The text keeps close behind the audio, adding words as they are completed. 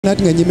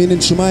nathi ngenye imini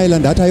ndishumayela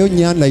ndathi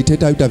ayonyani la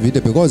ithethayo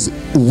uDavide, because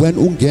when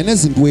ungena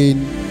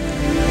ezintweni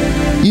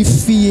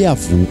ifear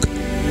iyavuka,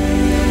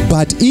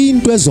 but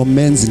into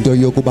ezomenza into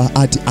yokuba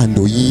athi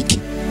andoyiki,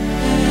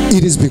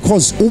 it is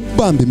because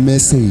ubamba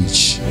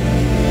imessage.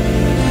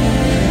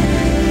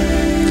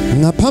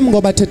 Ngaphambi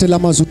ngoba thethela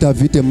amazwi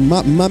uDavide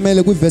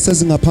mamele kwiverse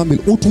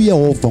ezingaphambili uthi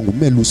uYehova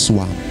ngumelusi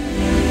wami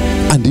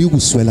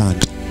andiyikuswela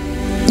nto,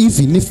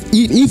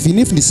 even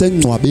if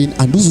ndisengcwabeni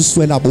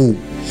andizuswela bomi,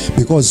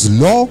 because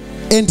lo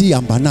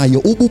endihamba nayo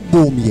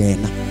ububomi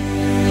yena.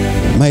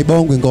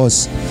 Mayibongwe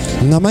Nkosi.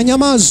 Ngamanye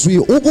amazwi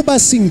ukuba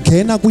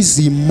singena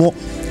kwizimo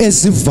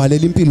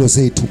ezivalela impilo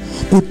zethu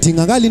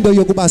kudingakala into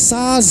yokuba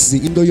sazi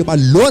into yoba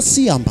lo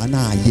sihamba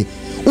naye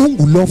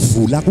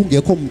ungulovula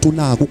kungekho umuntu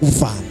nako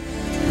ukuvala.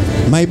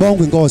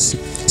 Mayibongwe Nkosi.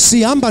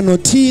 Sihamba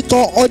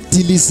noThixo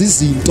odiliza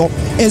izinto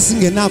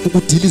ezingenako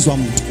ukudilizwa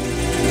umuntu.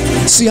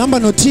 Sihamba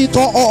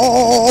noThixo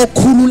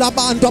okhulula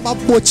abantu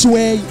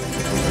ababotshiweyo.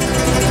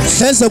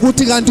 Hleze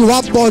ukuthi kanti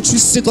wabotshwa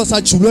isithixo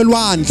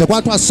sajulelwandle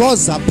kwathiwa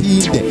soza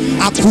aphinde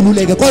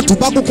akhululeke, kodwa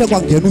bakukhe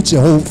kwangena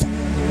uJehova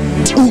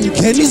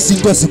ungena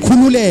izinto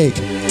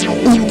zikhululeke,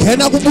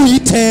 ungena kubuya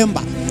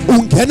ithemba,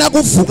 ungena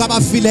kuvuka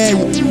abafileyo,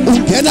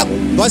 ungena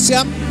Nkosi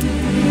yami.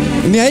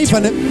 Niyayiva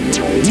ne?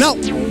 Now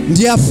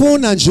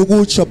ndiyafuna nje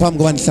ukutsho phambi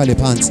koba ndihlale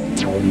phansi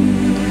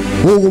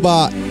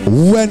ukuba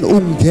when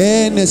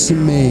ungena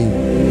esimeni,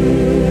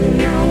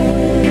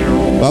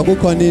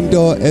 bakukhona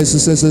into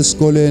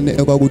esisesikoleni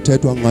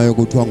ekwakuthethwa ngayo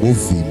kuthiwa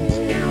nguvimba.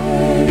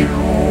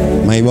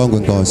 Mayibongwe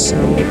Nkosi.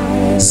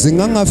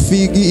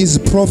 Zingangafiki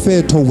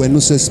iziprofeto wena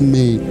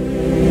usesimeni,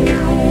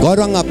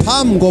 kodwa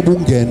ngaphambi koba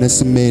ungene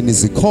esimeni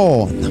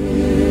zikhona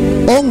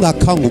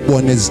ongakhange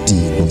ubone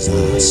izidingo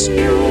zazo.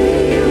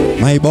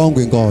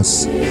 Mayibongwe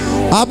Nkosi.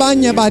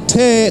 Abanye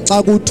bathe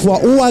xa kuthiwa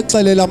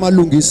uwaxelela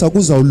amalungisa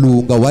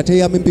kuzawulunga, wathi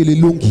yami impilo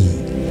ilungile,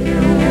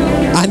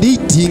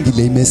 andiyidingi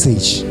le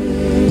message.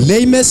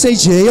 Le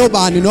message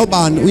yeyobani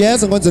nobani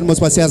uyayazi ngonzeni mos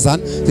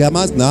basiyazana,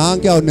 siyamazi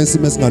nanke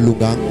awunesimo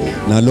esingalunganga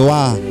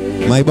nalowa.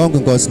 Mayibongwe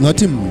Nkosi.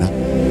 Nothi mina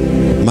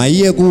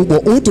mayiye kubo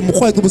uthi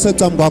umkhwece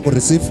ubusecam kwakho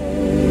receive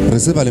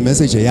le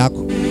message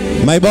yakho.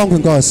 Mayibongwe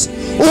Nkosi.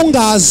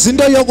 Ungazi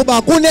into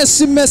yokuba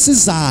kunesimo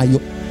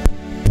esizayo.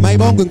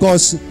 Mayibongwe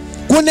Nkosi.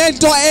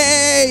 Kunento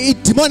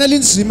idemon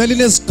elinzima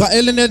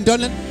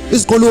elinentona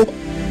iziquluba.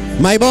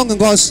 Mayibongwe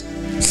Nkosi.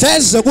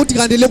 Hleze ukuthi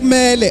kanti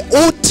lekumele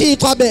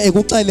uThixo abe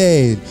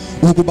ekuxelele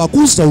ukuba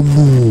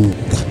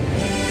kuzawulunga.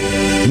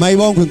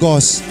 Mayibongwe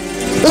Nkosi.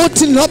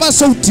 Uthi noba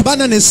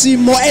sowudibana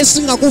nesimo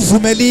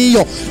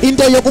esingakuvumeliyo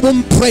into yokuba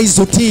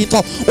umpraise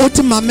uThixo,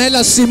 uthi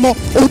mamela simo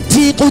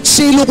uThixo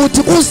utshilo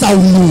ukuthi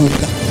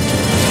kuzawulunga.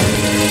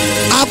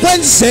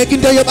 Akwenzeki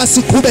into yoba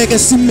siqhubeke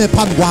sime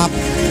phambi kwakho,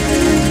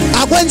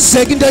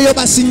 akwenzeki into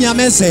yoba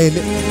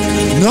sinyamezele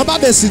noba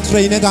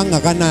besitraine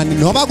kangakanani,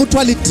 noba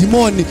kuthiwa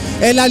lidimoni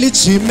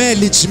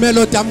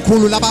elalijimelo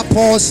tamkhulu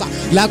labaphosa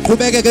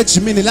laqhubekeke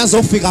ejimini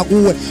lazofika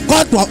kuwe,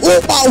 kodwa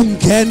uba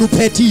ungena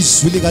uphethe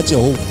izwi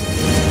likaJehova,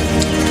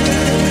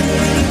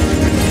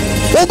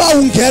 uba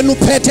ungena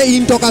uphethe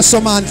into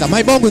kaSomandla.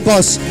 Mayibongwe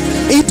Nkosi.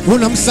 Ithi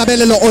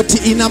kunomhlabelelo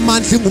othi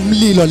inamandla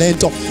ingumlilo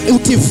lento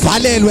uthi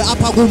valelwe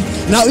apha kum.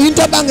 Now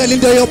into bangela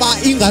into yoba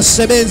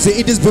ingasebenzi,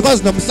 it is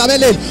because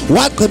nomhlabeleli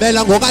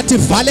wagqibela ngokathi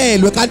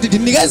valelwe, kanti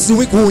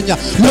ndinikeziwe igunya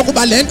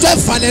lokuba lento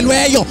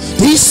evalelweyo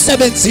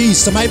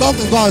ndiyisebenzise.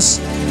 Mayibongwe Nkosi.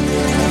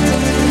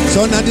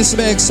 So nathi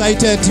sibe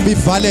excited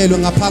bivalelwe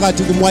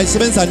ngaphakathi kum.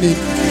 Wayisebenza nini?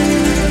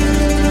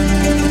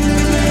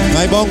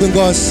 Mayibongwe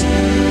Nkosi.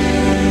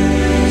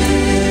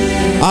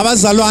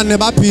 Abazalwane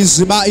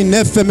babhizi ba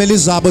inefamily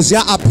zabo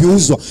ziya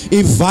abuswa,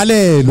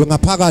 ivalelwe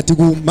ngaphakathi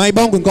ku.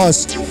 Mayibongwe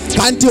Nkosi.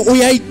 Kanti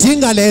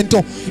uyayidinga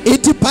lento,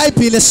 ithi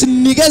iBhayibhile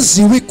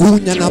sinikeziwe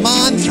igunya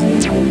namandla.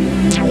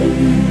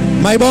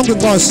 Mayibongwe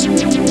Nkosi.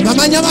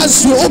 Ngamanye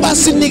amazwi uba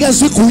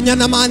sinikezwe igunya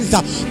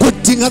namandla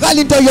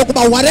kudingakala into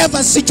yokuba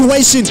whatever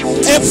situation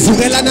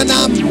evukelana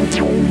nami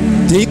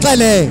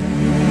ndiyixele.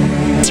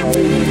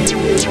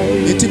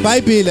 Ithi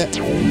iBhayibhile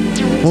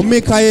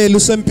uMikhayeli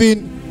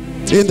usempini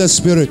in the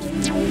spirit.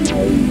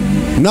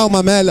 Now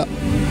mamela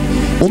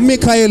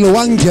uMikhayeli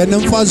wangena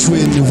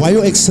emfazweni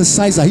wayo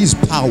exercise his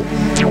power,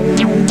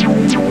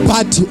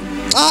 but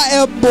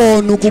xa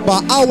ebona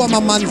ukuba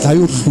awamamandla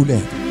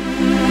ayodluleka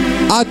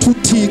athi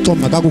uThixo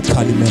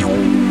makakukhalimela.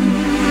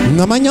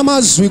 Ngamanye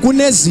amazwi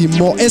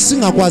kunezimo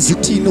esingakwazi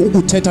thini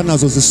ukuthetha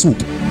nazo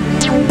zisuke,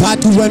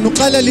 but when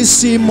uxelela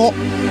isimo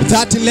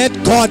that let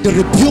God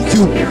rebuke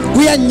you,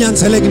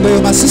 kuyanyanzeleka into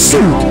yoba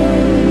sisuke.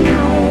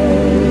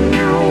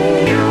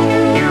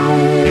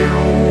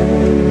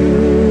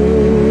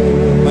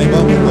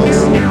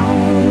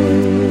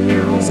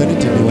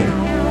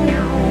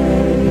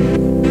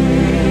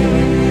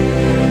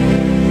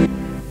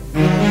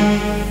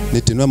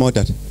 Nidinwe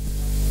modata.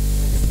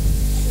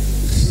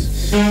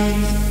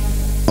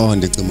 Oh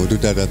ndicimba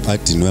utata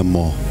qadinwe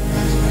mo.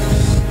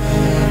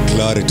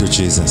 Glory to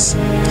Jesus.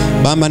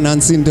 Bamba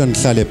nansi into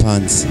ndihlale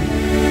phansi.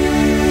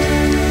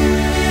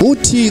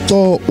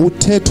 uThixo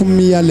uthetha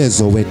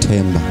umyalezo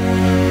wethemba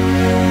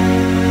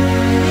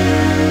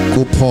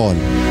Paul.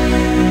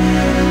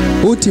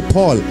 Uthi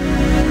Paul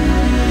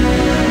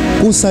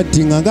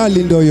kusadingakala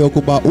into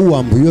yokuba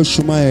uhambe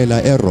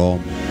uyoshumayela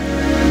eRome.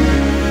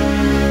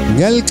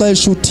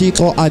 Ngelixesha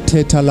uThixo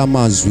athetha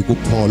lamazwi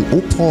kuPaul,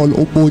 uPaul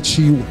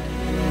ubotshiwe.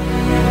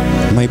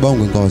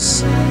 Mayibongwe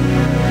Nkosi.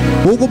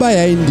 Ukuba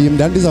yayindim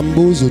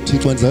ndandizambuza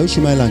uThixo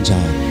ndizayoshumayela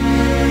njani.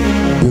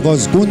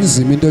 Because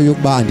kunzima into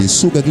yokuba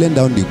andisuke kule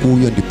ndawo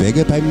ndikuyo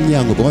ndibheke pha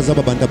eminyango because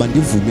aba bantu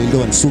abandivumeli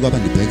into ndisuka apha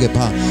ndibheke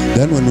pha.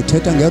 Then when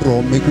uthetha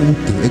ngeRome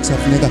kude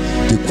ekusafuneka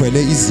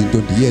ndikhwele izinto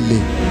ndiye le.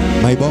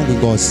 Mayibongwe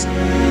Nkosi.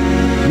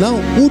 Now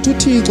uthi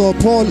uThixo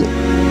Paul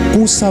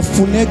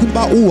kusafuneka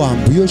uba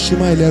uhambe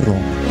uyoshumayela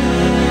eRome.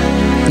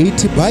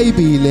 Ithi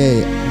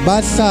iBhayibhile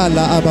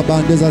bahlala aba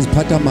bantu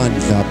ezaziphatha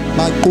amandla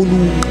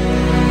baqulunqa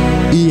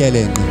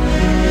iyelenqe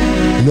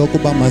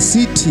lokuba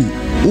masithi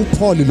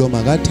uPaul lo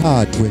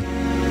makathathwe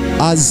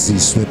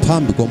aziswe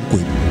phambi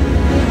komgwebo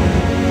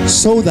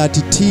so that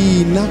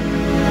thina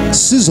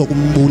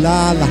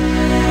sizokumbulala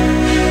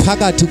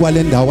phakathi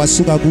kwale ndawo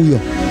asuka kuyo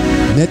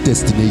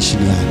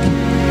nedestination yakhe.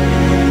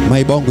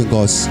 Mayibongwe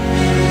Nkosi.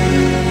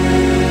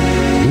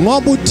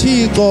 Ngoba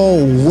uThixo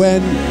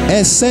when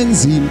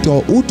esenza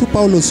into uthi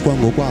uPawulos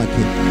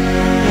kwangokwakhe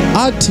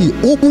athi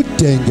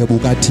ubudenge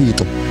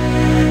bukaThixo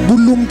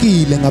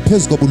bulumkile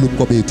ngaphezulu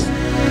kobulumko bethu,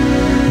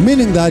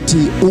 meaning that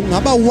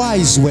ungaba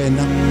wise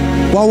wena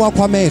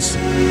kwawakho amehlo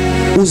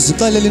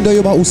uzixelela into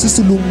yoba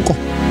usisilumko,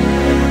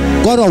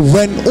 kodwa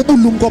when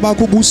ubulumko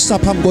bakho busa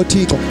phambi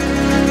koThixo,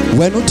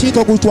 wena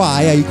uThixo kuthiwa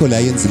hayi ayikho la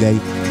yenzileyo,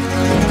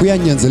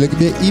 kuyanyanzeleka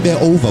ibe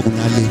over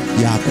kunale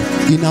yakho,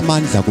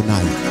 inamandla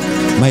kunayo.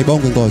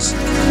 Mayibongwe Nkosi.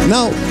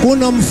 Now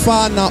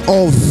kunomfana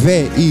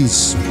ove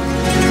Izwi,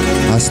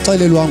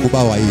 asixelelwanga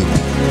uba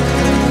wayephi.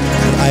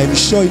 I am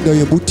sure into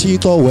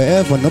yobuThixo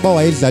wherever noba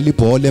wayedlala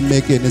ibhola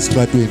emekeni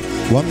esitratweni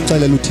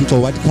wamxelela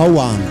uThixo wathi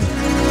khawuhambe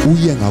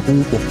uye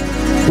ngakubo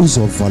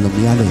uzovala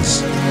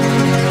umyalezo.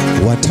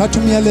 Wathatha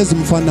umyalezo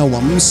umfana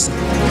wamsa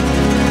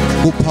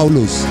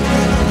kuPawulos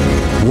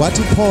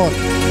wathi Paul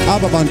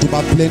aba bantu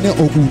baplene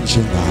okunje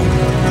ngawo.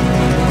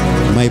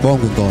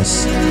 Mayibongwe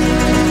Nkosi.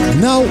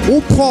 Now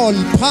uPaul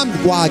phambi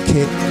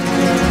kwakhe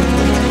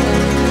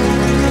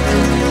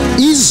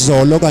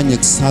izolo kanye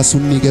kusasa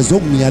unikeze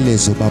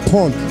umyalezo ba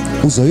Paul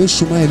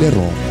uzoyoshumayela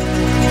eRome.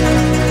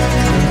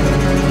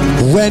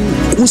 When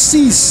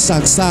kusisa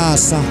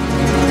kusasa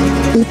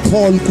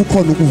uPaul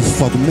kukhona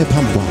ukufa kume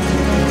phambi kwakhe.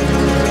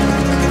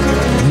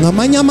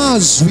 Ngamanye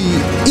amazwi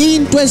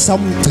into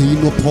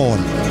ezamgcina uPaul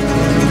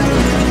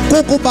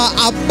kukuba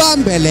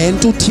abambe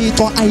lento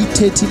uThixo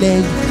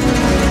ayithethileyo.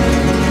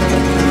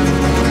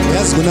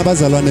 Yazi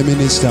kunabazalwane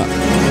minister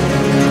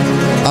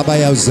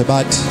abayawuze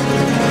bathi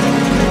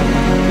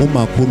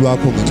umakhulu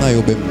wakho ngenxa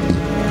yobembi.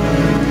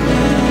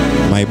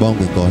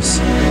 Mayibongwe Nkosi.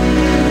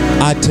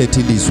 Athethe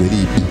ilizwe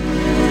libi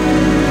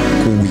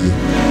kuye.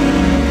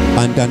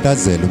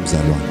 Antantazela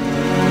umzalwane.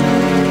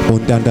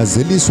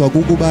 Untantazeliswa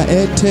kukuba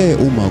ethe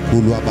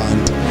umakhulu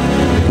wabantu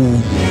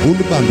kuye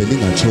ulibambe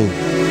lingatshoni.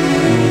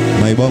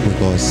 Mayibongwe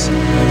Nkosi.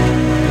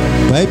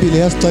 iBhayibhile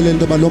yasixelela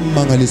into yoba lo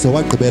mmangaliso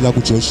wagqibela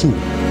kuJoshua.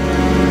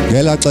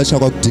 Ngela xesha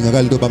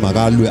kwakudingakala into yoba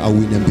makalwe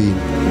awine empini.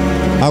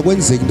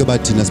 Akwenzeki into yoba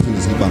thina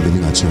siphinde silibambe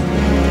lingatshoni.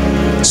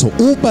 So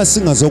uba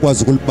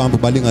singazokwazi ukulibamba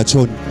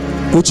balingatshoni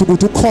kuthi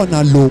ukuthi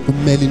ukhona lo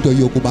kumele into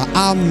yokuba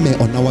ame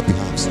on our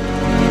behalf.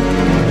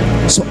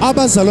 So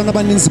abazalwana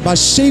abaninzi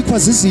bashayikwa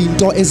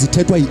zizinto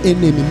ezithethwa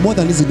yi-enemy more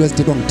than izinto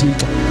ezithethwa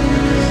nguThixo.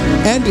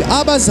 And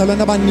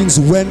abazalwana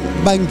abaninzi when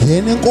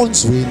bangena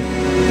enkonzweni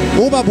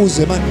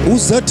ubabuze man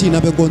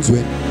uzothina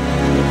benkonzweni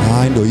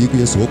hayi ndoyika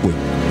uyesu ogweni.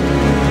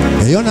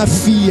 Eyona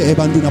fiye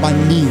ebantwini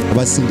abaningi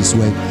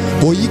abasindisiweyo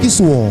boyika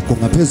isiwoko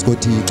ngaphezu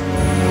koThixo.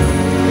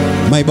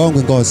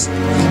 Mayibongwe Nkosi.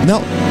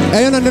 Now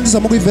eyona nto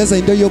ndizama ukuyiveza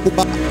into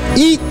yokuba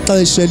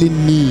ixesha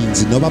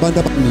elininzi noba abantu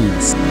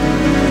abaninzi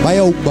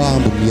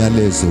bayawubamba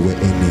umyalezo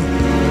we-enemy.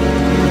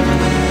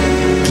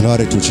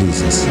 Glory to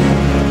Jesus.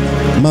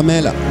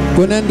 Mamela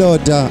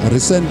kunendoda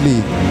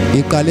recently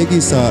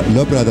iqalekisa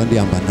lo brother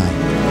ndihamba naye.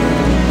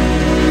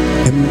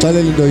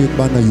 Emxelela into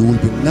yokubana you will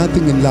be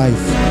nothing in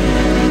life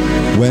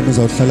when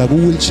uzawuhlala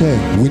ku-wheelchair.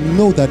 We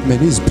know that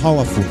man is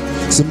powerful.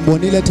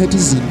 Simbonile ethetha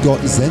izinto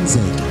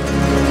zenzeke.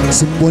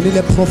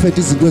 Simbonile prophet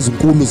izinto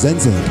ezinkulu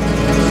zenzeke.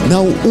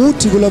 Now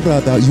uthi kulo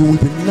brother you will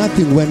be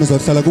nothing when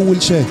uzawuhlala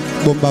ku-wheelchair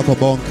bomi bakho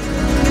bonke.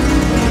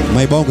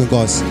 Mayibongwe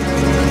Nkosi.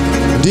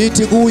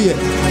 Ndithi kuye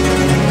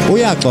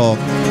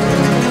uyaxoka.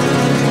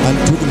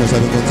 Andithuki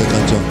nosabe nkonze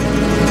kanjani.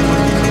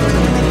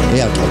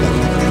 Uyaxoka.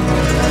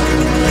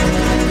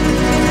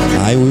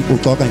 Hayi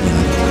uxoka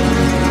nyani.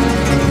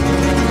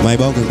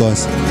 Mayibongwe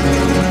Nkosi.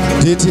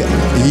 Ndithi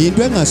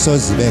yinto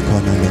engasoze ibe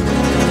khona le.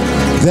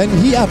 Then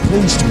he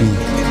approached me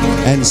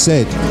and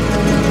said,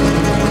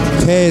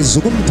 pheza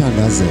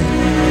ukumthandazela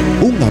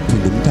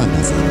ungaphindi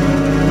umthandazela.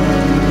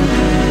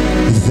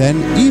 Then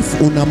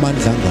if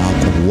unamandla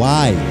ngakho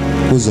why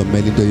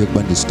uzomela into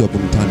yokuba ndistop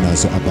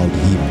umthandazo about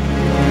him?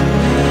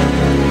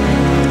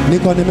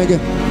 Nikhona emeke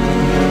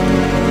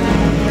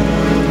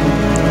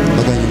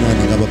okanye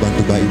nani aba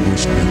bantu ba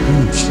emotional.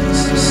 Oh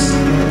Jesus.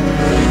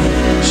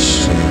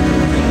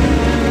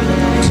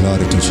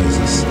 Glory to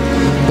Jesus.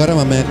 Kodwa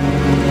mama,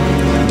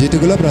 ndithi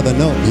kula brother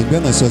no, into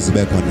engasoze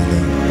ibe khona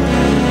leyo.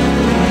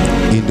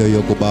 Into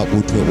yokuba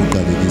uthiwe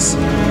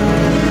uqalekisile.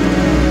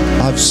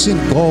 I've seen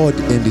God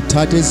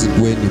endithatha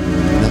ezintweni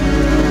mina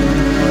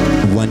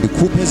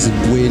wandikhupha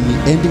ezintweni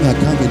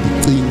endingakhange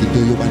ndicinge into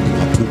yoba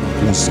ndingaphuma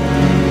kuzo.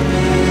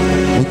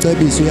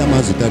 Ucebisa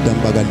uyamazi utata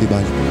mpaka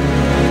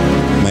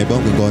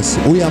mayibonge Nkosi,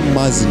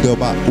 uyamazi into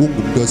yoba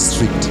ungumuntu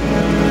strict.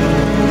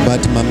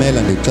 But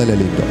mamela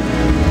ndixelele into.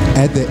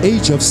 At the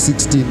age of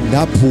 16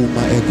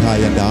 ndaphuma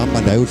ekhaya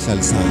ndahamba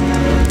ndayohlalisana.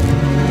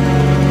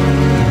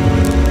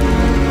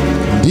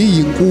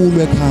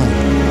 Ndiyinkulu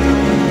ekhaya.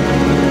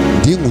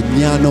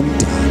 Ndingunyana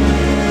omdala.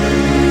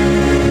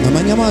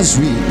 Ngamanye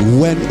amazwi,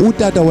 when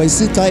utata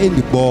wayesixa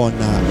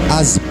endibona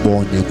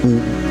azibone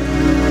kum.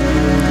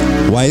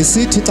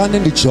 Wayesithi xa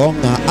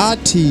nendijonga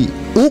athi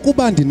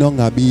ukuba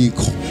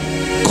ndinongabikho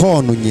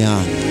khona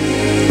unyana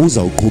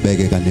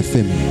uzawuqhubekeka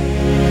nefamily.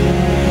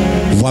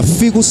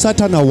 Wafika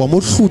uSathana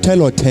wamohlutha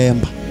elo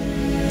themba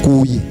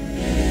kuye.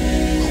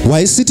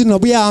 Wayesithi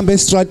noba uyahamba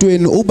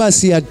estratweni uba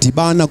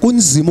siyadibana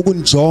kunzima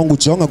ukunijonga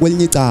ujonga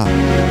kwelinye icala.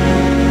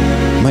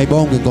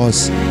 Mayibonge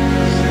Nkosi.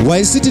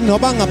 Wayesithi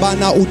noba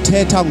ngabana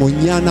uthetha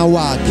ngonyana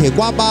wakhe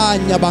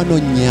kwabanye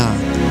abanonyana.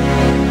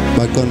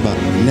 Baqonda ba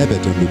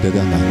nebetho lude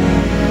kangaka.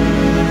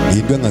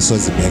 Yinto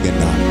engasoze ibheke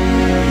ndawo.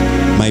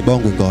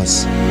 Mayibonge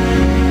Nkosi.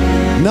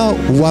 Now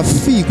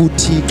wafika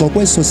uThixo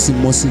kweso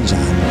simo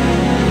sinjalo.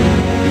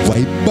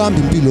 Wayibamba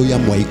impilo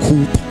yami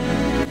wayikhupha.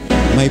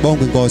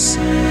 Mayibonge Nkosi.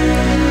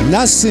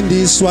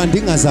 Nasindiswa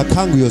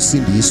ndingazakhange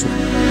uyosindiswa.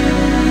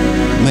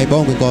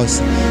 Mayibonge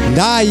Nkosi.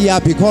 Ndaya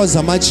because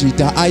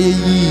amajita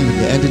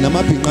ayeyile and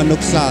namabhinqa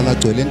nokuhlala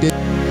agcwele into.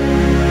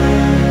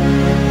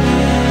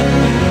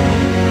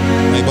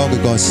 Mayibonge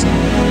Nkosi.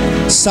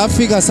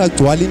 Safika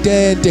sagcwala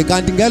intente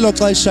kanti ngelo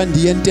xesha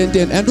ndiye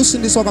ententeni and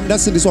usindiswa kwami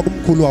ndasindiswa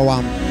kumkhulu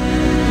wami.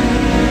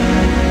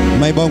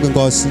 Mayibonge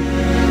Nkosi.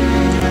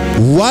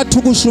 Wathi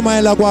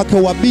ukushumayela kwakhe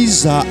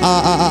wabiza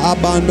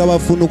abantu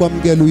abafuna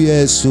ukwamkela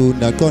uYesu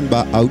ndaqonda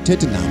ba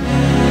awuthethi nami.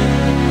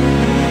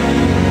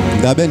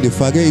 Ngabe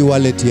ndifake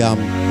iwallet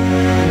yami.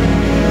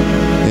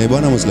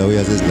 Yayibona mosla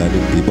uyazi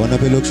ezilalini ngibona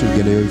phela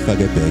okushukele leyo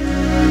ifake bag.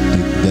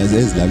 Ndaze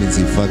ezilalini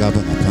sifaka apha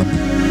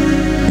ngaphambili.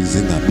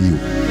 Izingabiwe.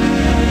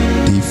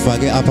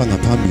 Ndifake apha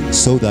ngaphambili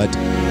so that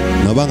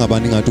noba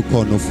ngabani ngathi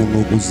ukhona ufuna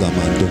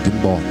ukuzama into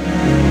ndimbone.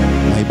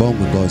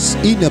 Mayibonge Nkosi.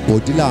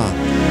 Inebhodi la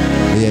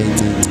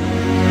eyayincinci.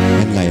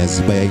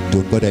 Engayazi ba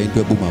yayintoni kodwa into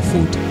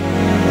ebumafutha.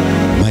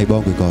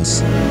 Mayibonge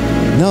Nkosi.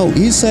 Now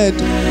he said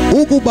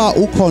ukuba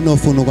ukhona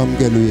ofuna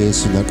ukwamkela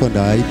uYesu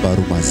ngaqonda hayi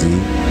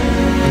ibharumazini.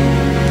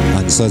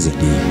 Andisoze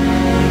ndiye.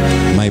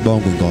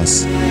 Mayibonge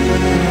Nkosi.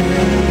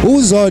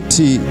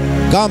 Uzothi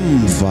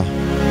kamva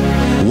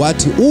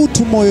wathi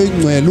uthi umoya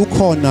oyingcwele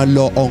ukhona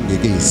lo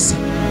ongekezi.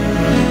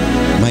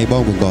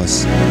 Mayibonge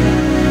Nkosi.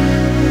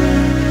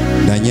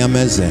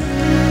 Ndanyamezela.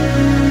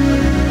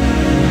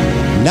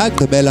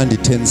 Ndagqibela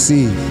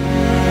ndithensile.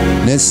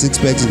 Ne-6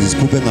 packs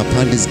ndizikhuphe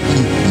ngaphandle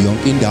izikhiphi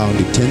yonke indawo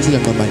ndithensile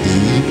ngoba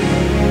ndiyiyo.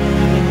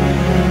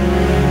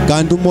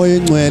 Kanti umoya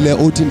engcwele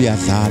uthi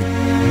ndiyadlala.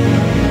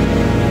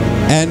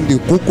 And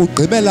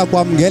kugqibela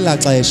kwami ngela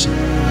xesha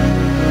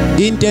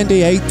intente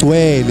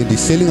yayigcwele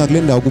ndihleli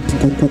ngakule ndawo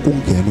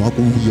kungenwa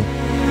kuyo.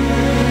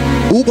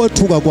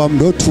 Ukothuka kwami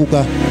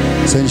ndothuka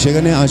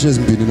sendisheke neehashe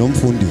ezimbini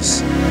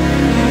nomfundisi.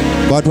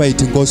 Kodwa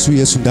yithi Nkosi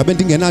uYesu ndabe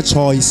ndingena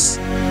choice.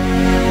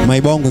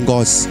 Mayibonge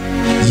Nkosi.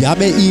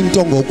 Yabe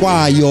into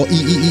ngokwayo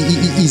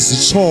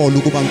izitsholo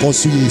ukuba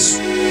Nkosi uYesu.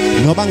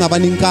 Noba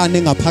ngabani inkani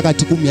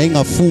engaphakathi kum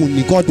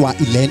yayingafuni kodwa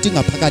ilento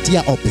ingaphakathi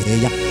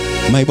iya-obeya.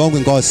 Mayibonge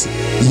Nkosi.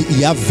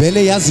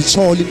 Yavele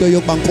yazitsholo into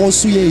yokuba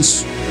Nkosi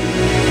uYesu.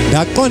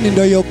 Ndaqonda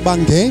into yokuba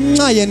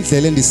ngenxa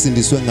yendlela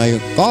endisindiswe ngayo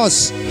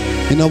Nkosi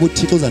inoba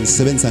uThixo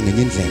uzandisebenzisa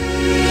ngenye indlela.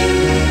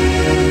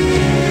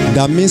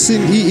 Ndamisa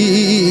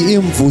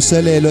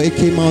imvuselelo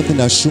ecame out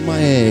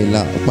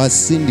ndashumayela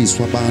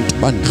basindiswa abantu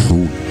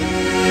bandlula.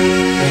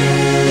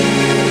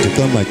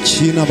 Ndiqamba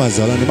thina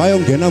abazalwane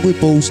bayongena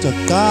kwiposter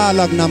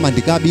qala kunama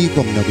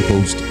ndikabikho mina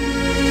kwiposter.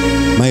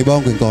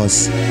 Mayibonge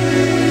Nkosi.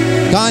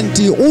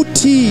 Kanti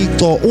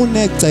uThixo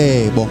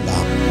unecebo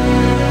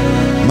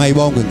ngami.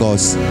 Mayibonge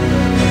Nkosi.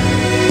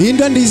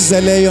 Into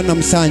endizeleyo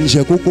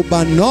namhlanje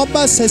kukuba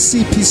noba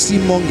sesiphi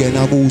isimo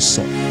ngena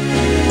kuso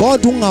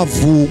kodwa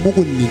ungavumi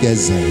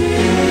ukunikezela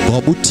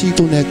ngoba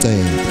uThixo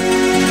unecebo.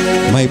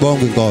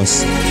 Mayibonge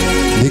Nkosi.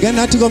 Ndike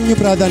nathi komnye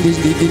brother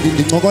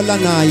ndincokola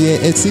naye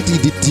esithi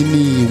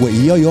ndidiniwe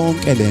iyo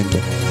yonke lento.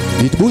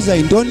 Ndibuza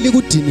intoni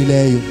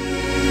likudinileyo?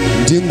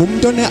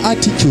 Ndingumuntu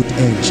one-attitude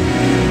enje.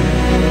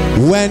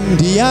 When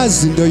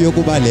ndiyazi into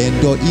yokuba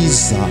lento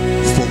iza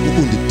for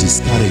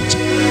ukundidiscourage,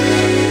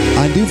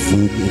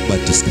 andivumi ukuba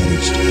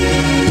discouraged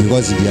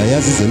because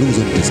ndiyayazi izelungu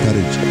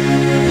zokudiscourage.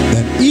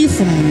 Then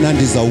if mna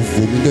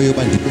ndizawuvuma into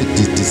yokuba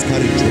ndibe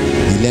discouraged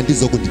yile nto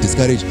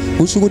izokundidiscourage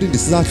kusho ukuthi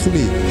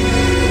ndisisahluleki.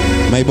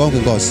 Mayibonge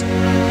Nkosi.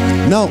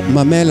 Now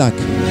mamela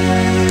ke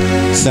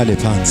hlale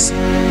phansi.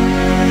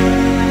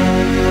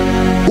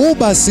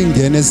 Uba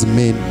singena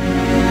ezimeni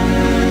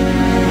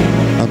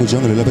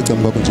akujongele lapha ecam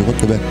kwakho nje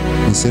kokugqibela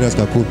ni serious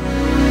kakhulu.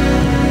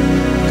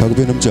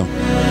 Kakube nomjongo.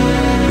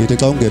 Nithi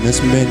xa ungena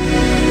esimeni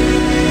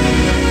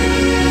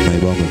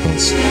mayibonge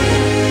Nkosi.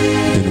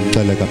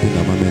 Ndinomxelela kaphinda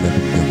amamele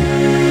kumntu.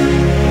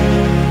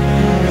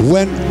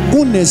 When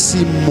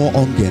kunesimo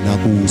ongena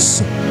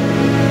kuso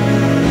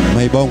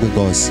mayibonge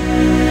Nkosi,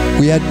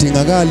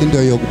 kuyadingakala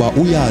into yokuba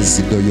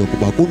uyazi into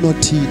yokuba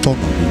kunoThixo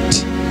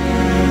ngakuthi.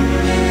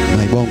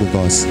 Mayibonge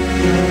Nkosi.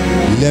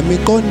 Le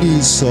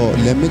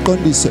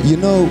miqondiso, you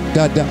know,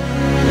 dada,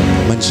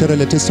 mandishare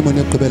le testimony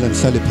yokugqibela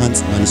ndihlale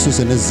phansi,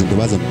 mandisuse nezinto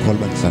bazamkhola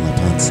uba ndihlala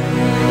phansi.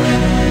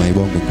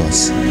 Mayibonge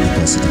Nkosi,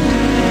 Nkosi.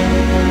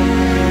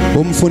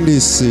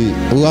 Umfundisi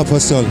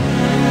uApostle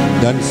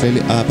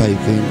ndandihleli apha I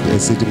think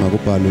esithi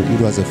makubhalwe,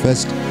 it was the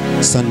first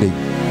Sunday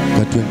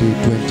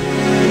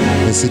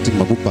ka-2020 esithi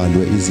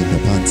makubhalwe izinto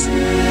phansi.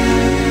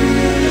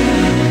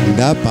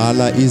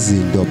 Ndabhala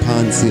izinto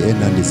phansi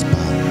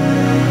endandizibhala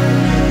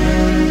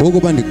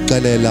ukuba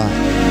ndikuxelela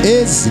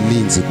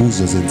ezininzi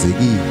kuzo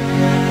zenzekile.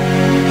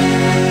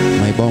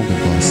 Mayibonge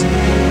Nkosi.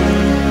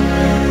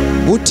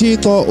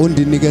 uThixo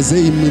undinikeze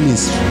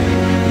iministry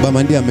uba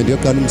mandihambe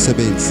ndiyoqala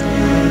umsebenzi.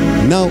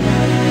 Now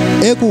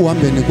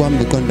ekuhambeni kwami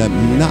ndiqonda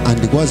mna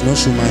andikwazi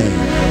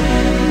noshumayela,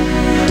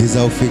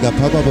 ndizawufika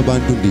phaa kwaba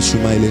bantu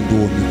ndishumayele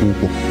ntoni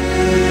kubo.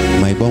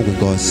 Mayibonge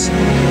Nkosi.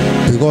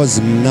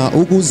 Because mna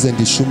ukuze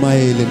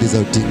ndishumayele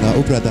ndizawudinga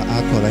ubrother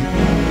akho, right,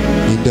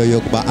 into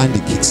yokuba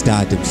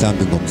andikickstarte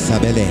mhlawumbi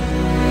ngomhlabelelo.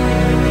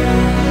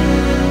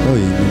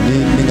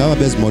 Ningaba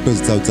bezimoto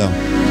zitsawutsawu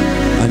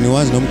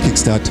aniwazi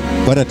nomkickstart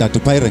kodwa tata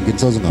uphaa irenkini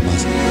soze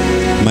ungamazi.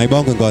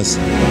 Mayibonge Nkosi.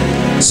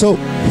 So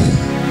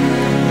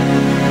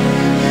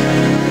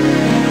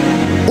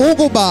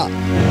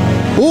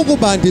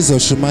ukuba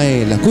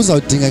ndizoshumayela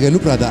kuzawudingakela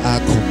ubrother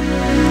akho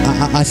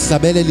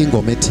ahlabelele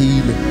ingoma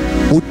ethile,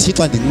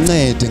 uThixo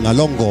andincede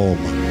ngaloo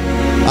ngoma,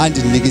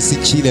 andinike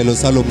isityhilelo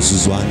salo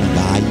mzuzwana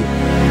ngayo.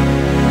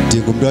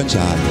 Ndingumntu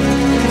onjalo.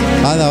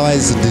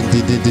 Otherwise xa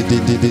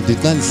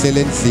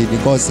ndihlele endlini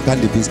Nkosi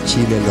kandiphe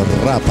isityhilelo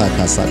rapha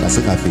kasaka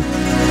singafiki.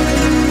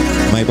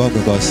 Mayibonge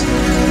Nkosi.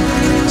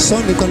 So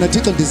ndiqonda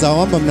Thixo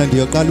ndizawuhamba mna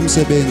ndiyoqala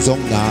umsebenzi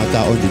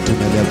ongaka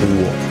ondithumele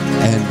kuwo,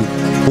 and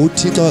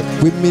uThixo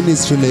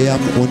kwiministry le yam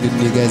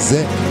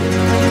undinikeze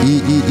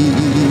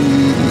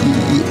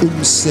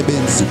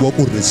umsebenzi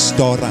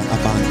wokurestore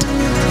abantu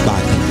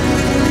bakhe.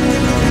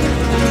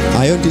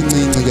 Ayonto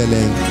incinci ke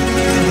leyo.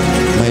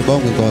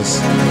 Mayibonge Nkosi.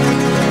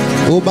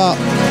 Uba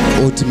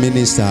uthi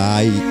minister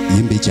hayi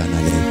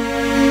yimbijana leyo,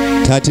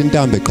 thatha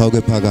intambo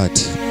eqhawuke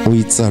phakathi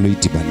uyitsala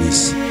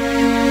uyidibanise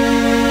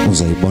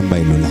uzayibona uba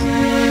ilulama.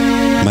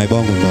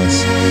 Mayibonge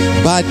Nkosi.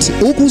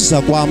 But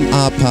ukuza kwam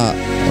apha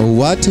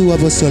wathi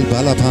uApostle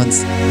bhala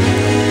phansi,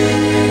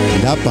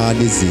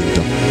 ndabhala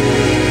izinto.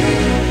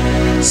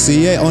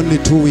 Siye only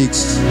 2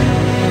 weeks.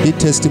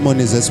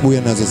 I-testimonies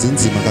esibuye nazo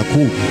zinzima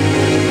kakhulu.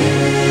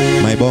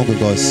 Mayibonge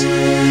Nkosi.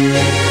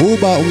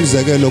 Uba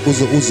umzekelo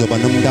kuzo uzoba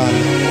nomntana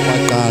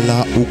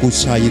waqala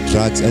ukutshaya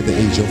i-drugs at the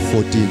age of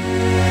 14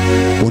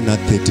 una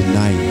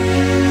 39.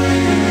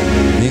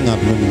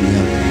 Ningaphilo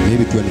minyaka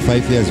maybe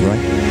 25 years,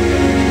 right?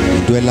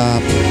 Into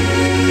elapha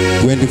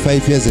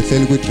 25 years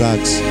ehleli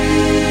kwi-drugs,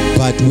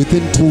 but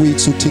within 2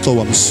 weeks uThixo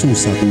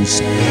wamsusa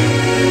kuso.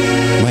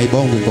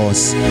 Mayibonge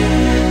Nkosi.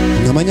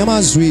 Ngamanye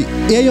amazwi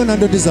eyona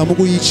nto ndizama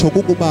ukuyitsho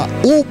kukuba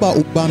uba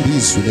ubamba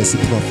izwi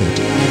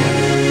lesiprofeto,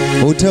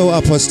 uthe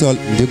uApostle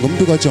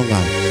ndingumntu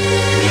kojongayo,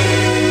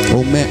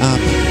 ume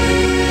apha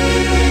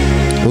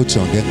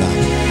ujonge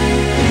ngapha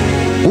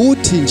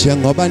uthi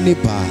njengoba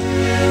nibhala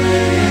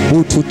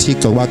uthi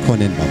uThixo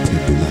kwakhona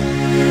endibaphendulayo.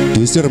 Do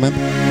you still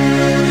remember?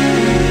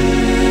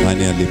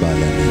 Aniyalibala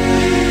nini?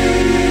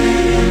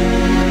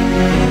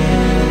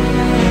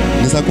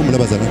 Nisakhumbula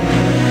bazalwane?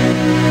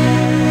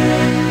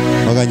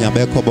 Okanye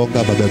abekho bonke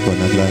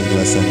ababekhona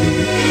kulaa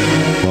Sunday?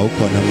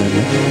 Wawukhona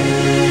mna?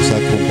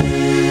 Usakhumbula?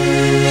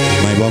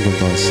 Mayibonge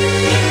Nkosi.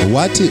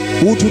 Wathi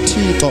uthi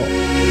uThixo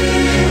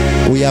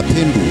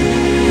uyaphendula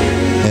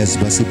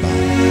ezibasibhala.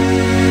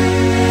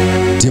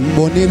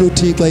 Ndimbonile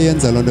uThixo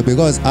eyenza loo nto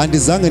because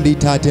andizange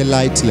ndiyithathe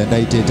light le nto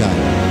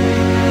ayithethayo.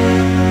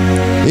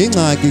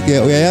 Ingxaki ke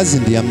uyayazi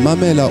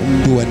ndiyamamela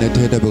umntu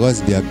wenethetha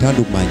because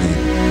ndiyakuthanda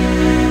ukumanyela.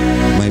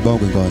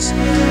 Mayibonge Nkosi.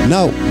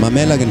 Now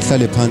mamela ke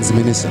ndihlale phansi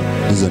minister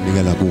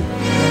ndizonikela kuwe.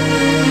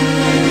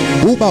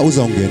 Uba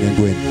uzawungena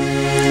entweni,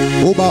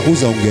 uba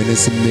uzawungena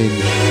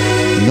esimeni,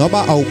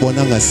 noba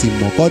awubonanga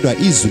simo kodwa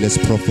izwi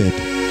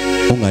lesiprofeto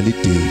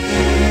ungalidingi.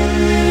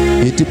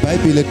 Ithi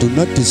iBhayibhile, do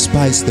not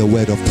despise the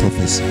word of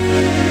prophecy.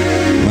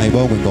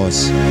 Mayibonge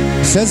Nkosi.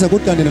 Hleze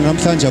kuthi kanti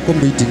namhlanje akho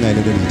mntu uyidingayo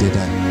le nto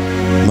ndiyithethayo.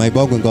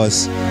 Mayibonge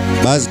Nkosi.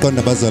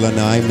 Baziqonda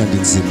bazalwana hayi mna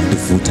ndinzima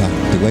ndivutha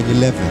ndikwenye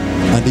level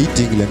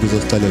andiyidingi le nto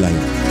uzosixelela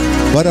yona.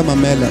 Kodwa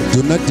mamela,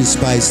 do not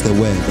despise the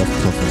word of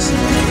prophecy,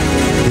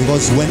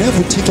 because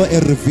whenever uThixo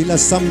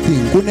reveals something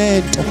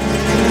kunento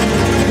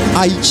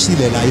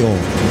ayichilela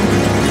yona.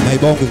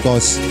 Mayibonge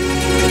Nkosi.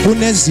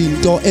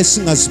 kunezinto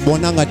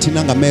esingazibonanga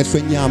thina ngamehlo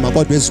enyama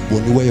kodwa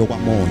eziboniweyo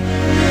kwamoya.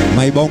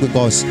 Mayibonge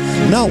Nkosi.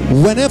 Now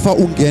whenever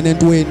ungena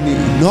entweni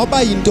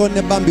noba yintoni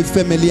ebamba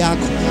ifamily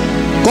yakho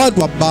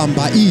kodwa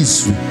bamba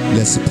izwi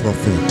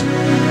lesiprofeto.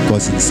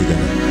 Nkosi ngisikele.